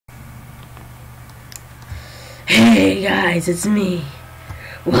Hey guys, it's me.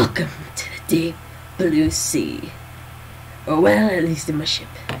 Welcome to the deep blue sea. Or well, at least in my ship.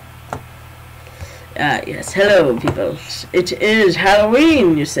 Yes, hello people. It is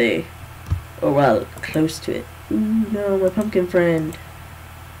Halloween, you say. Or well, close to it. Ooh, no, my pumpkin friend.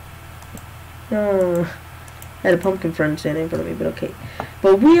 No. I had a pumpkin friend standing in front of me, but okay.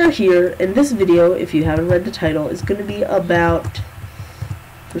 But we are here, in this video, if you haven't read the title, is going to be about,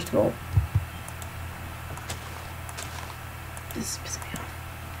 first of all, this is pissing me off.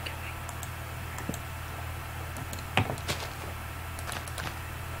 Okay,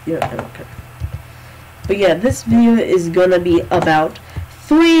 yeah, I don't care. But yeah, this video is gonna be about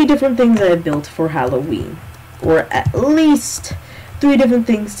 3 different things I built for Halloween. Or at least 3 different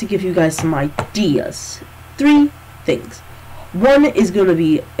things to give you guys some ideas. 3 things. One is gonna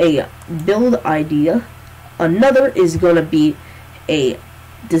be a build idea. Another is gonna be a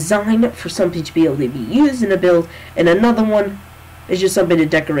design for something to be able to be used in a build, and another one is just something to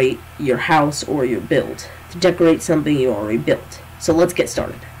decorate your house or your build, to decorate something you already built. So let's get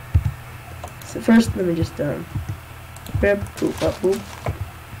started. So first, let me just boop, boop, boop.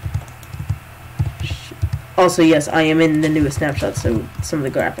 Also, yes, I am in the newest snapshot, so some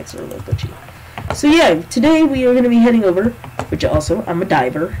of the graphics are a little glitchy. So yeah, today we are going to be heading over, which also, I'm a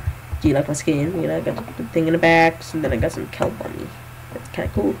diver. Do you like my skin? You know, I got the thing in the back, and then I got some kelp on me. That's kind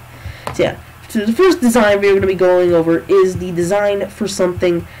of cool. So yeah, so the first design we're going to be going over is the design for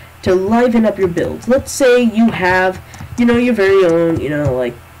something to liven up your build. Let's say you have, you know, your very own, you know,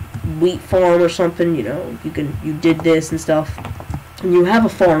 like wheat farm or something. You know, you did this and stuff, and you have a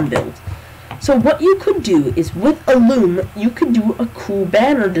farm build. So what you could do is, with a loom, you could do a cool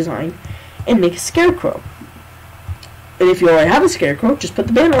banner design and make a scarecrow. And if you already have a scarecrow, just put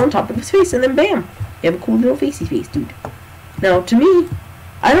the banner on top of his face, and then bam, you have a cool little facey face, dude. Now, to me,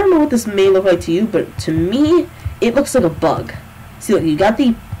 I don't know what this may look like to you, but to me, it looks like a bug. See, look, you got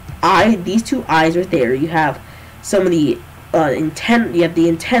the eye, these 2 eyes right there. You have some of the you have the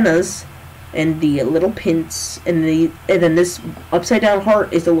antennas and the little pins, and then this upside down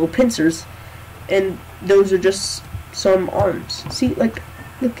heart is the little pincers, and those are just some arms. See, like,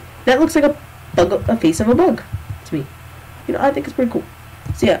 look, that looks like a face of a bug to me. You know, I think it's pretty cool.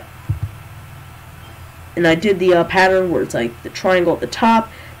 So yeah. And I did the pattern where it's like the triangle at the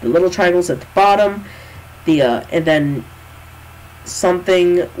top, the little triangles at the bottom, and then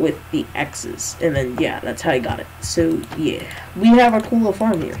something with the X's, and then yeah, that's how I got it. So yeah, we have our cool little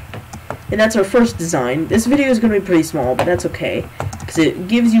farm here, and that's our first design. This video is going to be pretty small, but that's okay, because it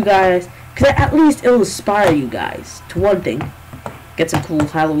gives you guys, because at least it'll inspire you guys to one thing: get some cool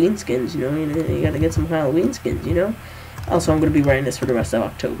Halloween skins. You know, you gotta get some Halloween skins. You know. Also, I'm going to be wearing this for the rest of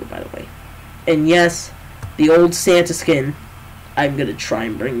October, by the way. And yes, the old Santa skin, I'm going to try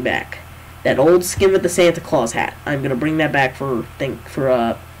and bring back. That old skin with the Santa Claus hat, I'm going to bring that back for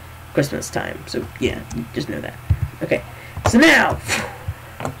Christmas time. So, yeah, just know that. Okay, so now,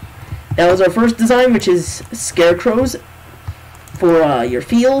 that was our first design, which is scarecrows for your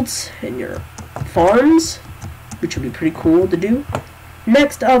fields and your farms, which would be pretty cool to do.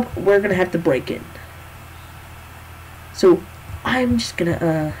 Next up, we're going to have to break in. So, I'm just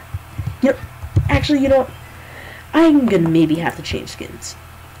gonna, actually, you know what? I'm gonna maybe have to change skins.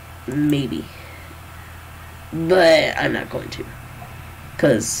 Maybe. But I'm not going to.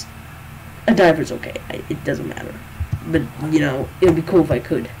 Because a diver's okay. It doesn't matter. But, you know, it would be cool if I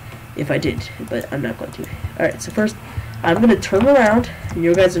could. If I did. But I'm not going to. Alright, so first, I'm gonna turn around, and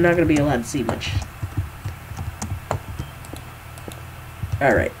you guys are not gonna be allowed to see much.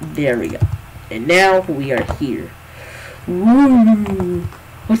 Alright, there we go. And now we are here. Ooh,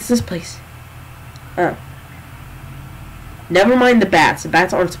 what's this place? Oh. Never mind the bats. The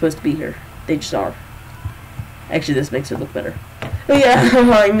bats aren't supposed to be here. They just are. Actually, this makes it look better. Oh yeah,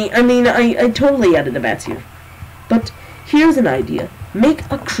 I totally added the bats here. But here's an idea. Make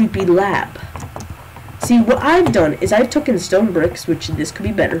a creepy lab. See, what I've done is I've taken stone bricks, which this could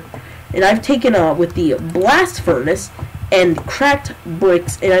be better, and I've taken with the blast furnace and cracked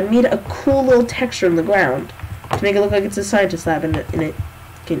bricks, and I made a cool little texture in the ground to make it look like it's a scientist lab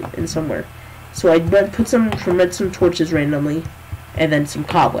in somewhere. So I put some redstone torches randomly, and then some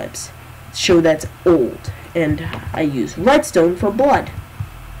cobwebs to show that's old. And I use redstone for blood.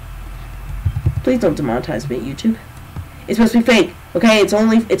 Please don't demonetize me, YouTube. It's supposed to be fake, okay? It's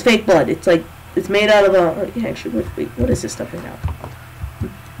fake blood. It's like, it's made out of a, yeah, actually, wait, what is this stuff made out of?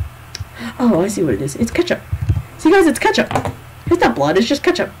 Oh, I see what it is. It's ketchup. See guys, it's ketchup. It's not blood, it's just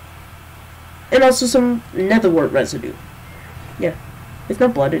ketchup. And also some netherwort residue. Yeah, it's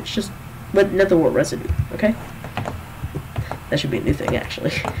not blood, it's just netherwort residue, okay? That should be a new thing,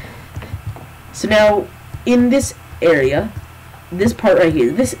 actually. So now, in this area, this part right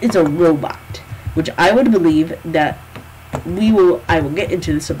here, this is a robot, which I would believe that I will get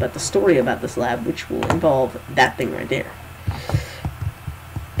into this about the story about this lab, which will involve that thing right there.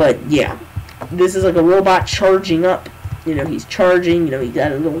 But yeah, this is like a robot charging up. You know, he's charging. You know, he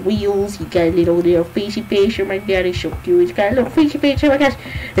got little wheels. He got a little facey face. Oh my god, he's so cute. He's got a little facey face. Oh my gosh,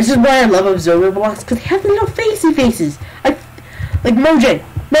 this is why I love observer blocks, because they have the little facey faces. Like Mojang,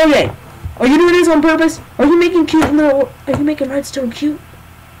 are you doing this on purpose? Are you making Are you making Redstone cute?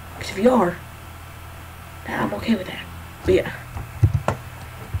 Because if you are, I'm okay with that. But yeah.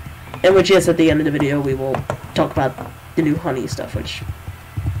 And which, yes, at the end of the video, we will talk about the new honey stuff, which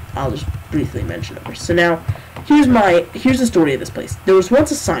I'll just briefly mention over. So now, here's the story of this place. There was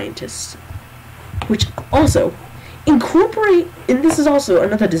once a scientist, which also incorporate, and this is also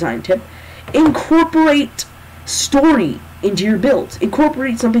another design tip, incorporate story into your builds.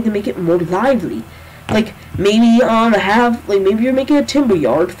 Incorporate something to make it more lively. Like maybe maybe you're making a timber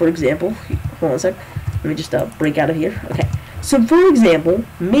yard, for example. Hold on a sec. Let me just break out of here. Okay. So for example,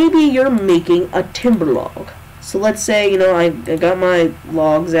 maybe you're making a timber log. So let's say, you know, I got my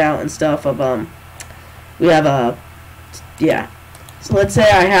logs out and stuff of we have a, yeah. So let's say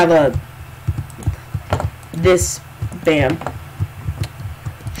I have this, bam,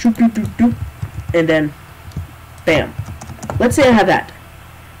 shoop doop doop doop, and then bam. Let's say I have that.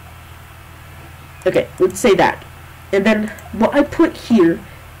 Okay, let's say that. And then what I put here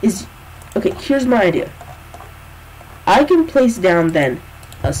is, okay, here's my idea. I can place down then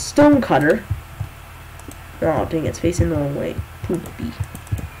a stone cutter. Oh, dang, it's facing the wrong way. Poopy.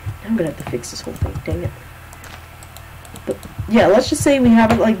 I'm gonna have to fix this whole thing, dang it. But, yeah, let's just say we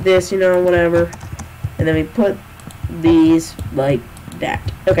have it like this, you know, whatever. And then we put these like that.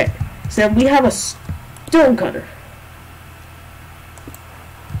 Okay, so we have a stone cutter.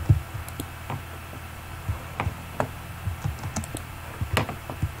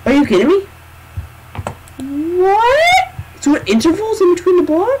 Are you kidding me? What? So what, intervals in between the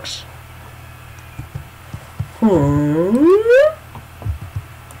blocks?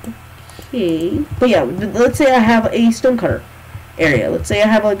 Okay. But yeah, let's say I have a stone cutter area. Let's say I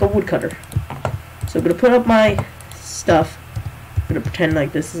have like a wood cutter. So I'm gonna put up my stuff. I'm gonna pretend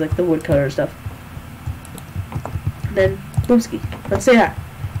like this is like the wood cutter stuff. And then boomski. Let's say that.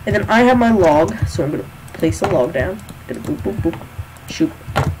 And then I have my log, so I'm gonna place a log down. I'm gonna boop boop boop. Shoot.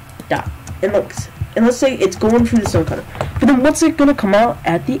 Dot. And let's say it's going through the stone cutter. But then what's it gonna come out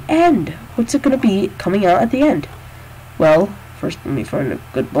at the end? What's it gonna be coming out at the end? Well, first let me find a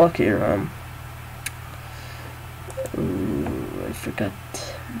good block here. I forgot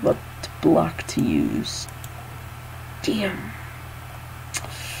what block to use. Damn.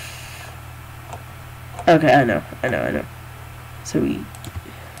 Okay, I know. So we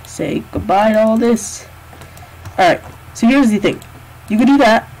say goodbye to all this. Alright, so here's the thing. You can do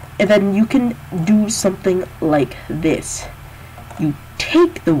that, and then you can do something like this. You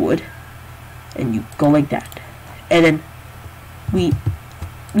take the wood, and you go like that. And then we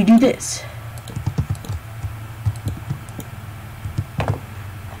do this.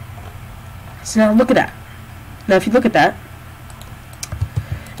 So now look at that. Now if you look at that,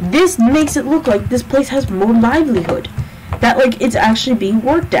 this makes it look like this place has more livelihood. That like it's actually being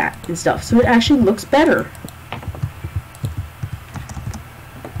worked at and stuff. So it actually looks better.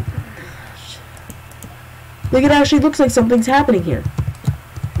 Like it actually looks like something's happening here.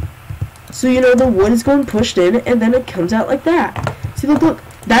 So you know the wood is going pushed in and then it comes out like that. See, look,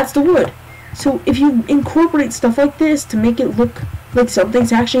 that's the wood. So if you incorporate stuff like this to make it look like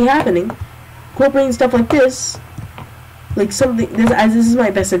something's actually happening, incorporating stuff like this, like something, this is my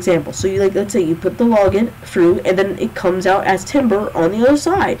best example. So you like, let's say you put the log in through and then it comes out as timber on the other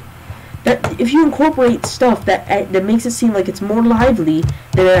side. That if you incorporate stuff that makes it seem like it's more lively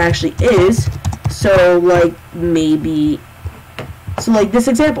than it actually is. So like maybe, so like this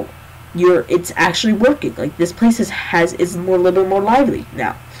example, it's actually working. Like this place is more little more lively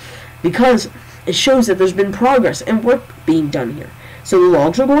now, because it shows that there's been progress and work being done here. So the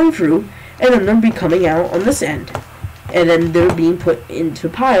logs are going through, and then they'll be coming out on this end, and then they're being put into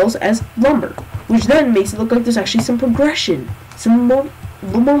piles as lumber, which then makes it look like there's actually some progression, some more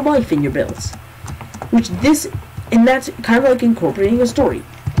life in your builds. And that's kind of like incorporating a story.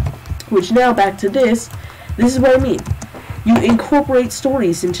 Which now back to this is what I mean. You incorporate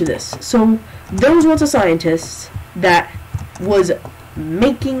stories into this. So there was once a scientist that was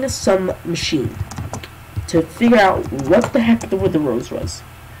making some machine to figure out what the heck the Wither Rose was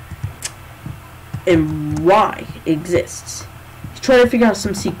and why it exists. He's trying to figure out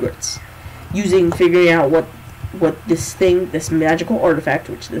some secrets, figuring out what what this magical artifact,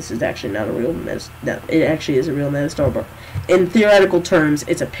 which this is actually not a real it actually is a real Metastar, but in theoretical terms,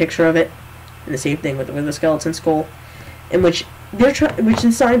 it's a picture of it, and the same thing with the skeleton skull, in which which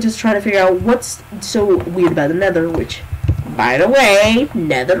the scientists trying to figure out what's so weird about the Nether, which, by the way,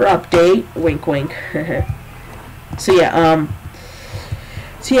 Nether update, wink wink. So yeah,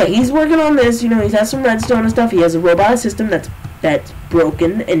 he's working on this. You know, he's got some redstone and stuff. He has a robot system that's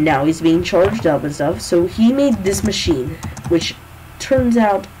broken, and now he's being charged up and stuff. So he made this machine, which turns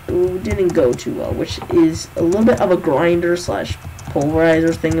out didn't go too well, which is a little bit of a grinder slash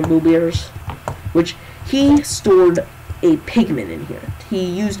pulverizer thingamaboobiers, which he stored a pigment in here. He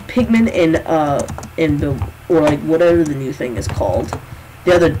used pigment in the, or like whatever the new thing is called,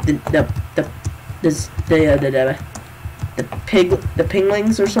 the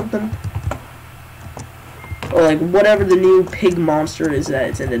pinglings or something, or like whatever the new pig monster is that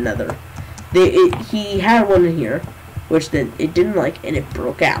it's in the Nether. He had one in here, which then it didn't like, and it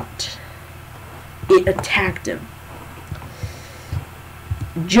broke out. It attacked him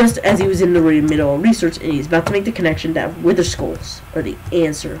just as he was in the middle of research, and he's about to make the connection that wither skulls are the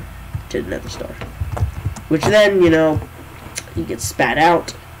answer to the Nether Star. Which then, you know, he gets spat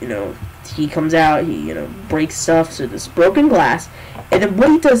out. You know, he comes out, he, you know, breaks stuff, so this broken glass, and then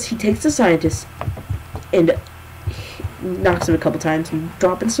what he does, he takes the scientist and knocks him a couple times, and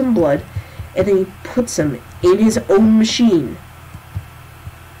dropping some blood, and then he puts him in his own machine,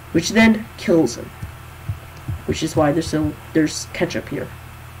 which then kills him. Which is why there's ketchup here.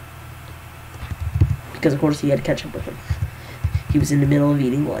 Because of course he had ketchup with him. He was in the middle of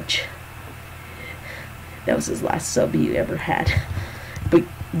eating lunch. That was his last sub he ever had. But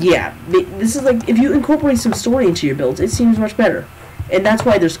yeah, this is like, if you incorporate some story into your builds, it seems much better. And that's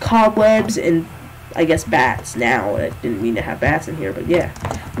why there's cobwebs and, I guess, bats now. I didn't mean to have bats in here, but yeah.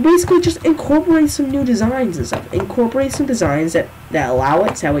 Basically, just incorporate some new designs and stuff. Incorporate some designs that allow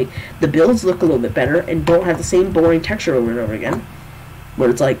it, so the builds look a little bit better and don't have the same boring texture over and over again.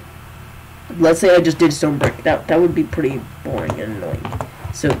 Where it's like, let's say I just did stone brick. That would be pretty boring and annoying.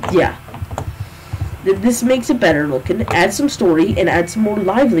 So, yeah. This makes it better looking, add some story, and add some more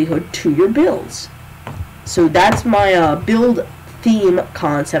livelihood to your builds. So that's my build theme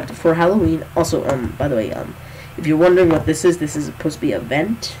concept for Halloween. Also, by the way, if you're wondering what this is supposed to be a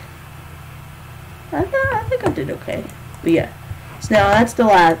vent. I think I did okay. But yeah. So now that's the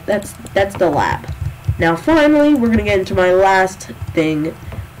lab. That's the lab. Now finally, we're gonna get into my last thing,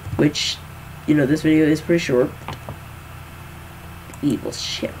 which, you know, this video is pretty short. Evil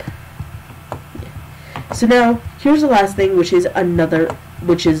ship. So now, here's the last thing, which is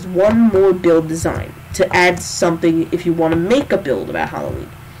one more build design, to add something if you want to make a build about Halloween.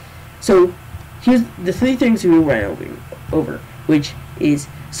 So, here's the 3 things we ran over, which is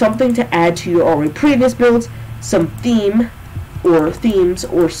something to add to your already previous builds, some themes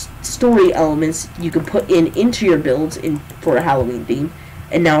or story elements you can put into your builds for a Halloween theme.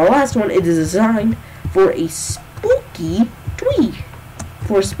 And now our last one is a design for a spooky tree.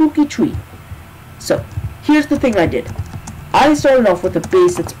 So, here's the thing I did. I started off with a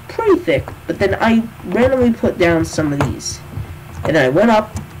base that's pretty thick, but then I randomly put down some of these. And then I went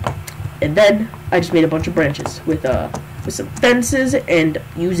up, and then I just made a bunch of branches with some fences, and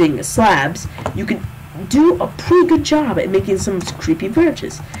using slabs, you can do a pretty good job at making some creepy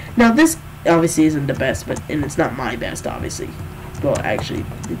branches. Now this obviously isn't the best, and it's not my best, obviously. Well, actually,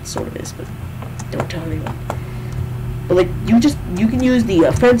 it sort of is, but don't tell anyone. But like, you can use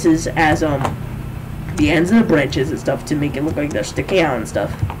the fences as the ends of the branches and stuff to make it look like they're sticking out and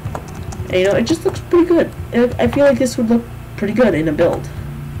stuff. And, you know, it just looks pretty good. And I feel like this would look pretty good in a build.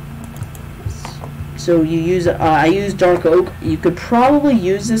 So you use I use dark oak. You could probably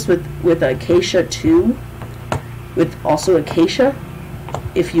use this with acacia too, with also acacia,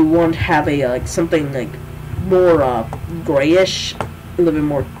 if you want to have a like something like more grayish, a little bit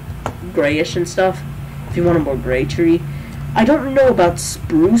more grayish and stuff. If you want a more gray tree. I don't know about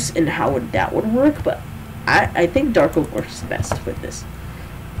spruce and how that would work, but I think dark oak works best with this.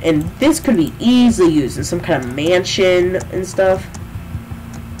 And this could be easily used in some kind of mansion and stuff.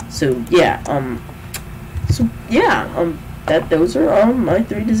 So yeah, those are my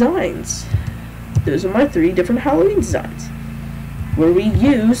 3 designs. Those are my 3 different Halloween designs, where we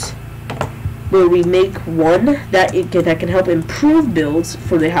make one that can help improve builds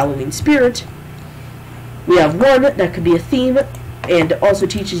for the Halloween spirit. We have one that could be a theme, and also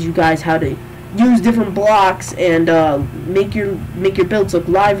teaches you guys how to use different blocks and make your builds look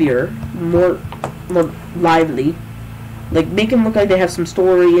livelier, more lively. Like, make them look like they have some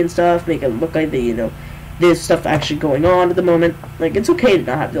story and stuff. Make them look like they, you know, there's stuff actually going on at the moment. Like, it's okay to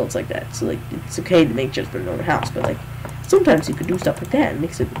not have builds like that. So, like, it's okay to make just an own house, but, like, sometimes you could do stuff like that. It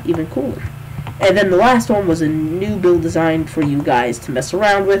makes it even cooler. And then the last one was a new build design for you guys to mess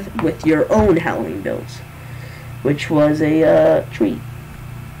around with your own Halloween builds, which was a tree.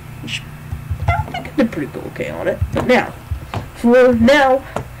 Which I think I did pretty okay on it. But now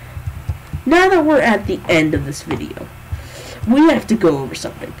that we're at the end of this video, we have to go over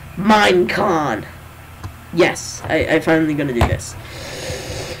something. MineCon. Yes, I finally gonna do this.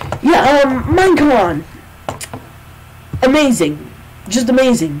 Yeah, MineCon. Amazing. Just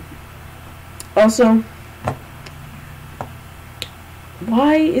amazing. Also,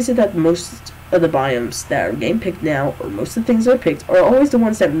 why is it that most of the biomes that are getting picked now, or most of the things that are picked, are always the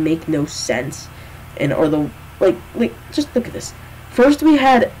ones that make no sense, and are the, like, just look at this. First we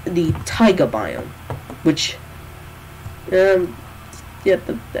had the taiga biome, which, yeah,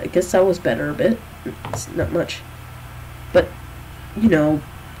 I guess that was better a bit. It's not much. But, you know,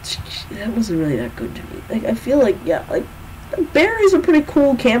 that wasn't really that good to me. Like, I feel like, yeah, like, berries are pretty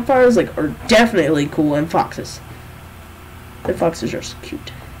cool, campfires, like, are definitely cool, and foxes. And foxes are so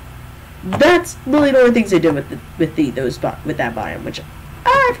cute. That's really the only things they did with that biome, which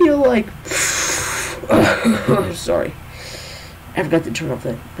I feel like, sorry. I forgot to turn off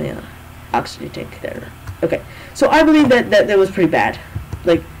the oxygen tank there. Okay, so I believe that was pretty bad.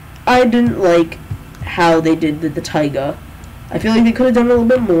 Like, I didn't like how they did the taiga. I feel like they could have done a little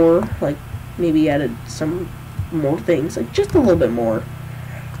bit more, like maybe added some more things, like just a little bit more.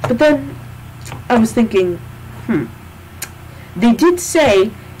 But then I was thinking, they did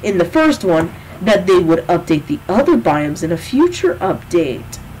say in the first one that they would update the other biomes in a future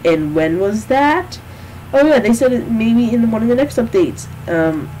update. And when was that? Oh yeah, they said it maybe in one of the next updates.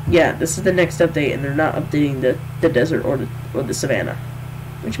 Yeah, this is the next update, and they're not updating the desert or the savannah,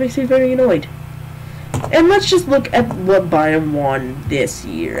 which makes me very annoyed. And let's just look at what biome won this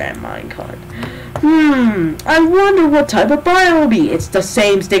year at MineCon. I wonder what type of biome will be. It's the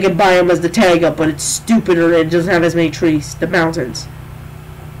same stinking biome as the taiga, but it's stupider and it doesn't have as many trees. The mountains.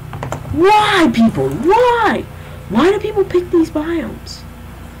 Why, people? Why? Why do people pick these biomes?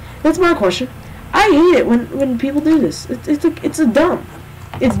 That's my question. I hate it when people do this. It's dumb.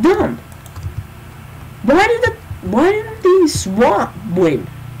 It's dumb. Why didn't the swamp win?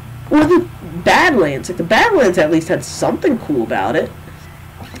 Or the Badlands? Like, the Badlands at least had something cool about it.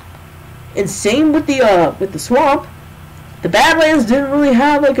 And same with the swamp. The Badlands didn't really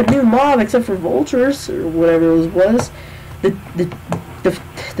have like a new mob except for vultures or whatever it was.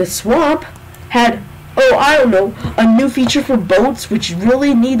 The swamp had, oh, I don't know, a new feature for boats, which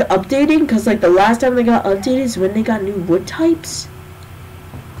really need updating, because like the last time they got updated is when they got new wood types.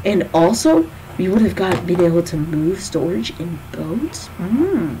 And also, we would have been able to move storage in boats.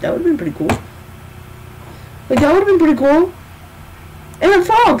 That would have been pretty cool. Like, that would have been pretty cool. And then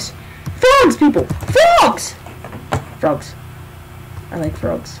frogs! Frogs, people! Frogs! Frogs. I like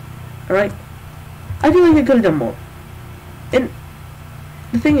frogs. Alright? I feel like they could have done more. And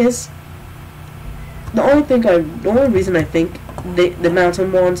the thing is, the only reason I think the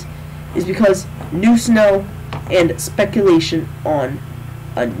mountain ones is because new snow and speculation on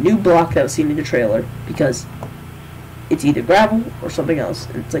a new block that was seen in the trailer, because it's either gravel or something else.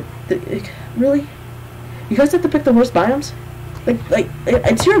 And it's like, really? You guys have to pick the worst biomes? Like,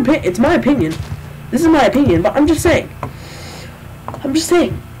 it's your opinion. It's my opinion. This is my opinion, but I'm just saying.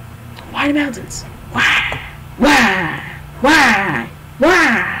 Why the mountains? Why?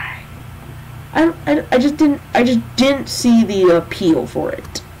 I just didn't see the appeal for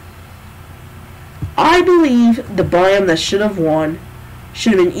it. I believe the biome that should have won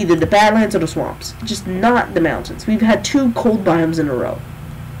should have been either the Badlands or the swamps, just not the mountains. We've had 2 cold biomes in a row.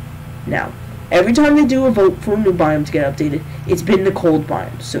 Now, every time they do a vote for a new biome to get updated, it's been the cold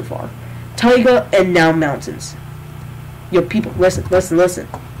biome so far. Taiga and now mountains. Yo, people, listen. Here's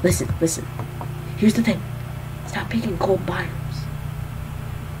the thing. Stop picking cold biomes.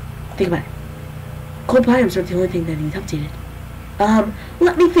 Think about it. Cold biomes aren't the only thing that needs updated.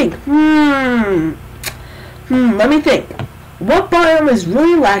 Let me think. Let me think. What biome is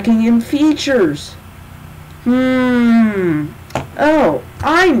really lacking in features? Oh,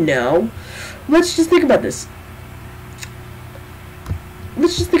 I know. Let's just think about this.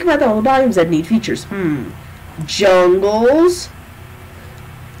 Let's just think about all the biomes that need features. Jungles,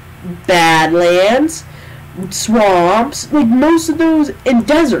 Badlands, swamps, like most of those, and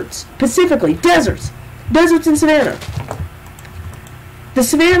deserts, specifically deserts and savannah. The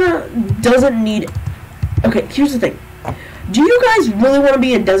savannah doesn't need. Okay, here's the thing. Do you guys really want to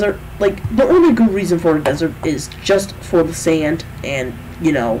be in desert? Like, the only good reason for a desert is just for the sand and,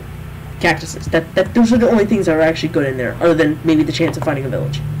 you know, cactuses. Those are the only things that are actually good in there, other than maybe the chance of finding a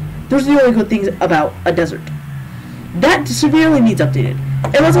village. Those are the only good things about a desert. That severely needs updated.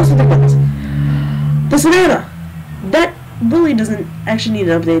 And let's also think about this. The savannah. That really doesn't actually need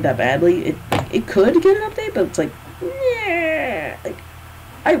an update that badly. It could get an update, but it's like, yeah. Like,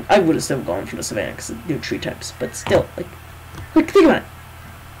 I would have still gone for the savannah because of new tree types, but still, like think about it.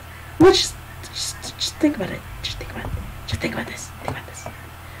 Let's just think about it. Just think about it. Just think about this. Think about this.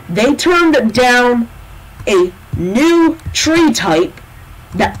 They turned down a new tree type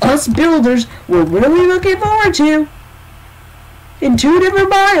that us builders were really looking forward to in 2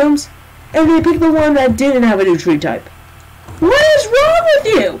 different biomes, and they picked the one that didn't have a new tree type. What is wrong with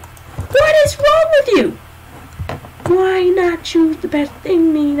you? What is wrong with you? Why not choose the best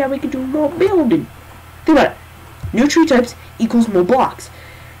thing, meaning that we can do more building? Think about it. New tree types equals more blocks,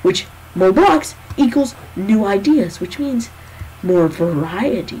 which more blocks equals new ideas, which means more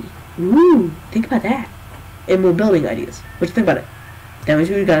variety. Ooh, think about that. And more building ideas. Which, think about it. That means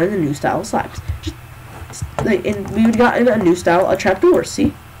we would have gotten a new style of slabs. And we would have gotten a new style of trapdoors.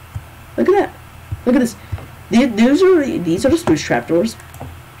 See? Look at that. Look at this. These are the spruce trapdoors.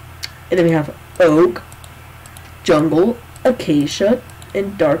 And then we have oak, jungle, acacia,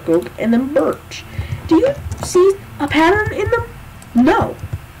 and dark oak, and then birch. Do you see a pattern in them? No.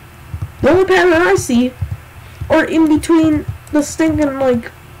 The only pattern I see are in between the stinking,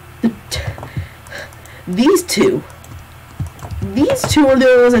 like, these two. These two are the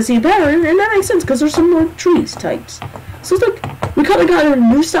only ones I see a pattern, and that makes sense because there's some more trees types. So it's like, we could have gotten a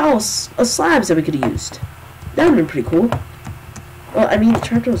new style of slabs that we could have used. That would have been pretty cool. Well, I mean, the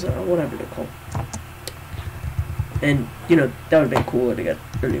trapdoors are whatever they're called. And, you know, that would have been cooler to get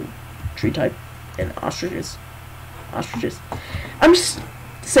a new tree type. And ostriches. Ostriches. I'm just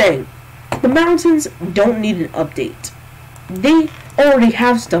saying, the mountains don't need an update. They already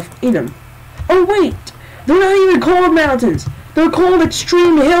have stuff in them. Oh, wait! They're not even called mountains! They're called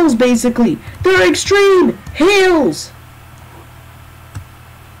extreme hills, basically! They're extreme hills!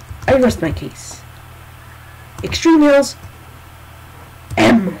 I rest my case. Extreme hills,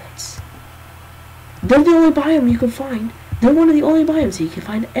 emeralds. They're the only biome you can find. They're one of the only biomes that you can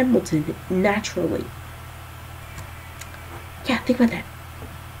find emeralds in naturally. Yeah, think about that.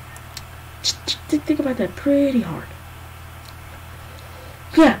 Just think about that pretty hard.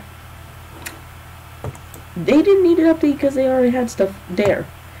 Yeah. They didn't need it update because they already had stuff there.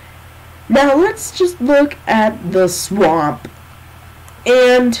 Now let's just look at the swamp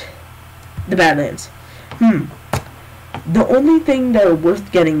and the Badlands. The only thing that are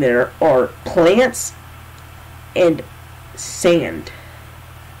worth getting there are plants and sand.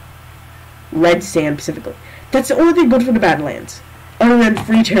 Red sand specifically. That's the only thing good for the Badlands, other than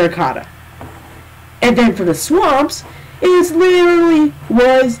free terracotta. And then for the swamps, it literally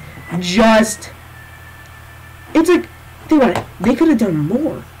was just... It's like, think about it, they could have done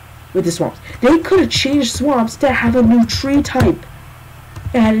more with the swamps. They could have changed swamps to have a new tree type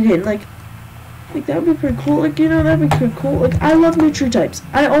added in. Like that would be pretty cool. Like, you know, that'd be pretty cool. Like, I love new tree types.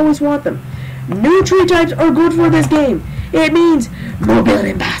 I always want them. New tree types are good for this game. It means more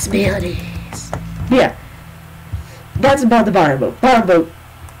building possibilities. Yeah. That's about the biome vote. Biome vote,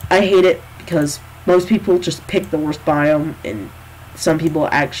 I hate it because most people just pick the worst biome, and some people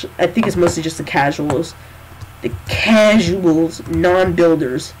actually, I think it's mostly just the casuals. The casuals,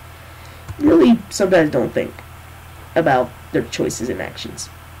 non-builders, really sometimes don't think about their choices and actions.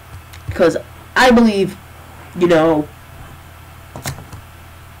 Because I believe, you know,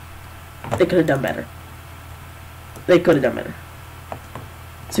 they could have done better. They could have done better.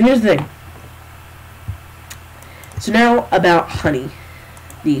 So here's the thing. So now about honey.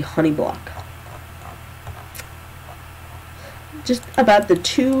 The honey block. Just about the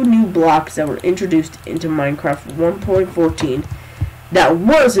 2 new blocks that were introduced into Minecraft 1.14 that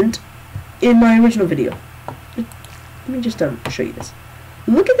wasn't in my original video. Let me just show you this.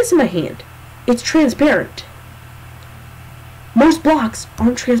 Look at this in my hand. It's transparent. Most blocks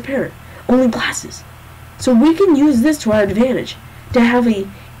aren't transparent, only glasses. So we can use this to our advantage to have a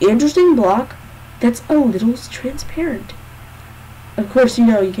interesting block that's a little transparent. Of course, you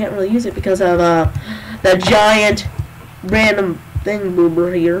know, you can't really use it because of that giant random thing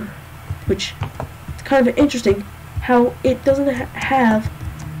boober here, which is kind of interesting how it doesn't have,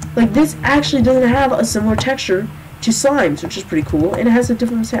 like, this actually doesn't have a similar texture to slimes, which is pretty cool, and it has a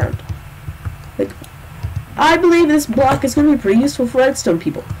different sound. Like, I believe this block is going to be pretty useful for redstone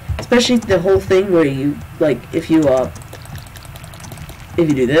people, especially the whole thing where you, like, if you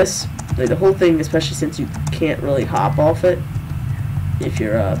do this, like, the whole thing, especially since you can't really hop off it, if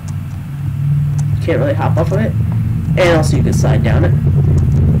you're can't really hop off of it. And also you can slide down it.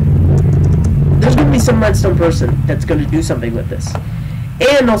 there's going to be some redstone person that's going to do something with this.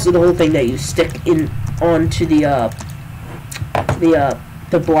 And also the whole thing that you stick in onto the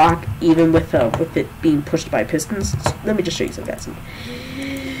block, even with it being pushed by pistons. So let me just show you some guys. I'm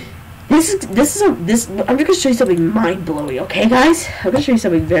just gonna show you something mind-blowing, okay, guys? I'm gonna show you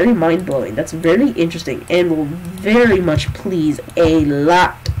something very mind-blowing. That's very interesting and will very much please a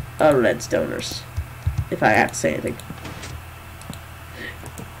lot of redstoners, if I have to say anything.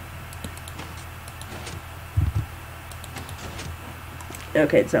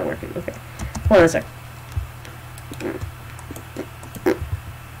 Okay, it's not working. Okay, hold on a sec.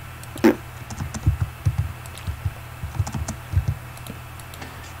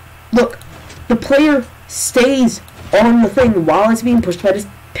 Look, the player stays on the thing while it's being pushed by the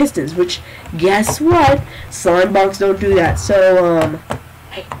pistons, which, guess what? Slime blocks don't do that. So,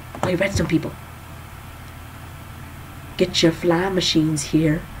 hey, redstone people, get your fly machines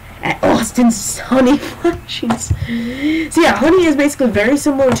here at Austin's honey machines. So yeah, honey is basically very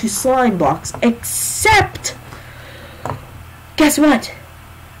similar to slime blocks, except, guess what?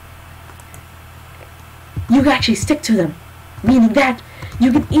 You can actually stick to them, meaning that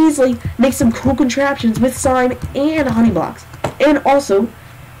you can easily make some cool contraptions with slime and honey blocks. And also,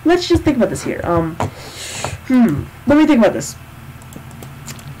 let's just think about this here. Let me think about this.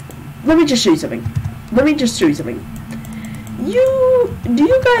 Let me just show you something. Do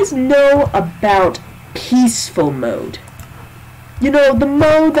you guys know about peaceful mode? You know, the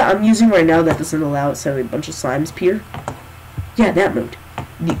mode that I'm using right now that doesn't allow it to have a bunch of slimes appear? Yeah, that mode.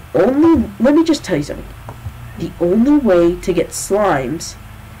 Let me just tell you something. The only way to get slime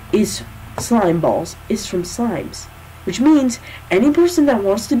balls is from slimes. Which means any person that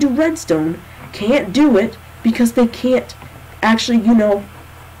wants to do redstone can't do it because they can't actually, you know,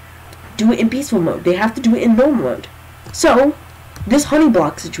 do it in peaceful mode. They have to do it in normal mode. So, this honey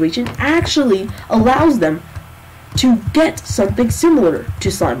block situation actually allows them to get something similar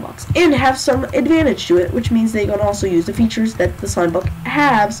to slime blocks and have some advantage to it, which means they can also use the features that the slime block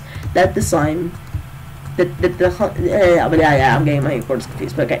has, that the slime... I'm getting my words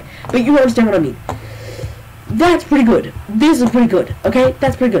confused, but okay. But you understand what I mean. That's pretty good. This is pretty good, okay?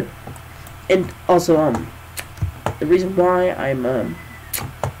 That's pretty good. And also, the reason why I'm,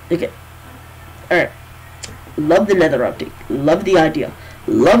 okay. Alright. Love the nether update. Love the idea.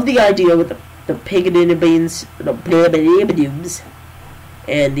 Love the idea with the pig-a-dinner beans, the blah-blah-blah-blah-doobs,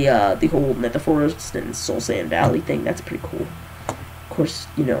 and the whole nether forest and soul sand valley thing. That's pretty cool. Of course,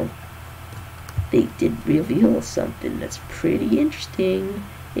 you know, they did reveal something that's pretty interesting.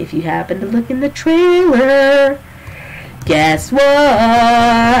 If you happen to look in the trailer, guess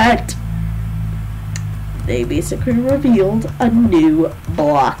what? They basically revealed a new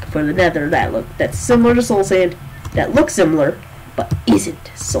block for the nether that's similar to soul sand, that looks similar, but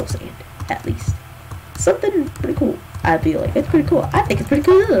isn't soul sand, at least. Something pretty cool, I feel like. It's pretty cool. I think it's pretty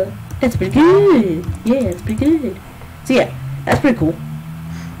cool. That's pretty good. Yeah, it's pretty good. So yeah, that's pretty cool.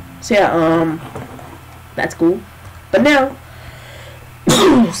 So yeah, that's cool. But now,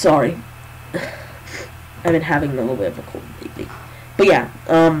 sorry, I've been having a little bit of a cold lately. But yeah,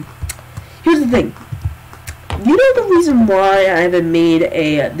 here's the thing. You know the reason why I haven't made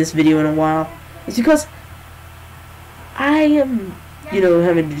this video in a while? It's because I am, you know,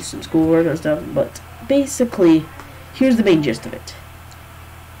 having to do some schoolwork and stuff, but basically, here's the main gist of it.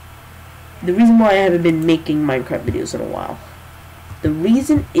 The reason why I haven't been making Minecraft videos in a while. The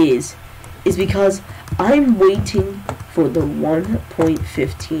reason is because I'm waiting for the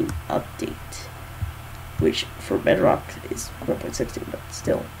 1.15 update, which for Bedrock is 1.16, but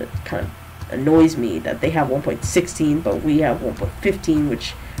still, it kind of annoys me that they have 1.16, but we have 1.15,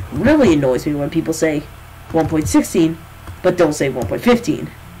 which really annoys me when people say 1.16, but don't say 1.15,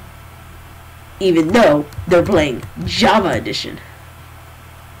 even though they're playing Java Edition.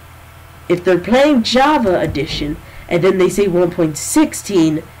 If they're playing Java Edition, and then they say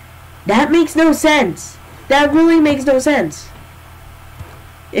 1.16, that makes no sense. That really makes no sense.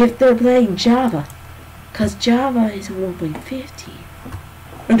 If they're playing Java, because Java is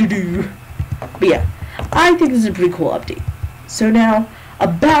 1.15. But yeah, I think this is a pretty cool update. So now,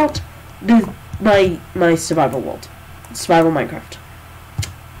 about my survival world. Survival Minecraft.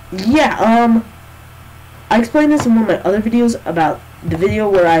 Yeah, I explained this in one of my other videos about the video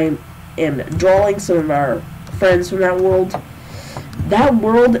where I am drawing some of our friends from that world. That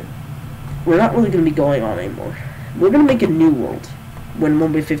world, we're not really going to be going on anymore. We're going to make a new world when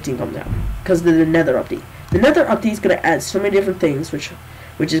 1.15 comes out, because of the nether update. The nether update is going to add so many different things, which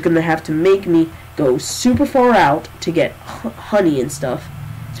is going to have to make me go super far out to get honey and stuff,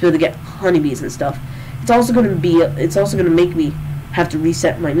 to be able to get honeybees and stuff. It's also going to make me have to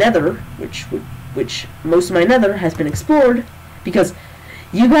reset my nether, which most of my nether has been explored, because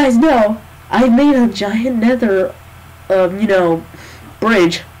you guys know I made a giant nether,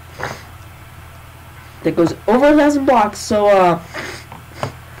 bridge that goes over 1,000 blocks. So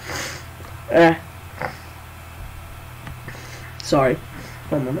sorry,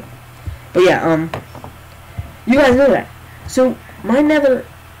 one moment. But yeah, you guys know that. So my nether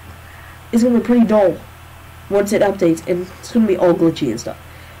is gonna be pretty dull once it updates, and it's gonna be all glitchy and stuff.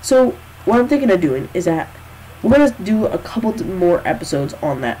 So what I'm thinking of doing is that we're gonna do a couple more episodes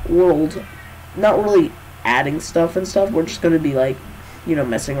on that world. Not really adding stuff and stuff. We're just gonna be like,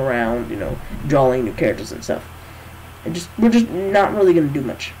 messing around, drawing new characters and stuff. And we're just not really gonna do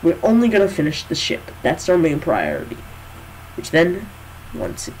much. We're only gonna finish the ship. That's our main priority. Which then,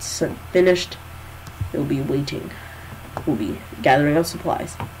 once it's finished, it'll be waiting. We'll be gathering up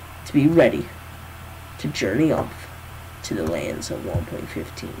supplies to be ready to journey off to the lands of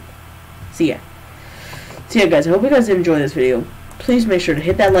 1.15. So yeah, guys, I hope you guys enjoy this video. Please make sure to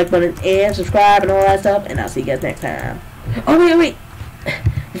hit that like button and subscribe and all that stuff, and I'll see you guys next time. Oh wait,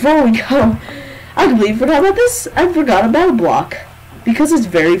 before we go, I completely forgot about this. I forgot about a block because it's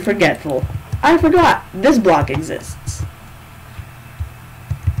very forgetful. I forgot this block exists.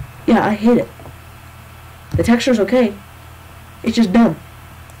 Yeah, I hate it. The texture's okay. It's just dumb.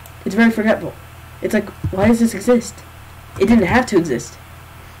 It's very forgetful. It's like, why does this exist? It didn't have to exist.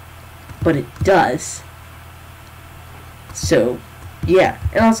 But it does. So, yeah.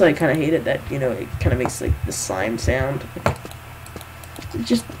 And also I kind of hate it that, it kind of makes like the slime sound. It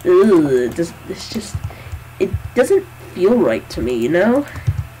just, it doesn't feel right to me, that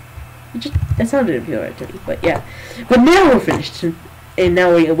sound didn't feel right to me, but yeah. But now we're finished. And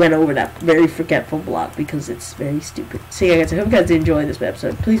now we went over that very forgetful block because it's very stupid. So yeah, guys, I hope you guys enjoyed this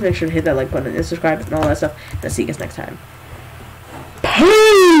episode. Please make sure to hit that like button and subscribe and all that stuff. And I'll see you guys next time.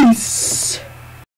 Peace!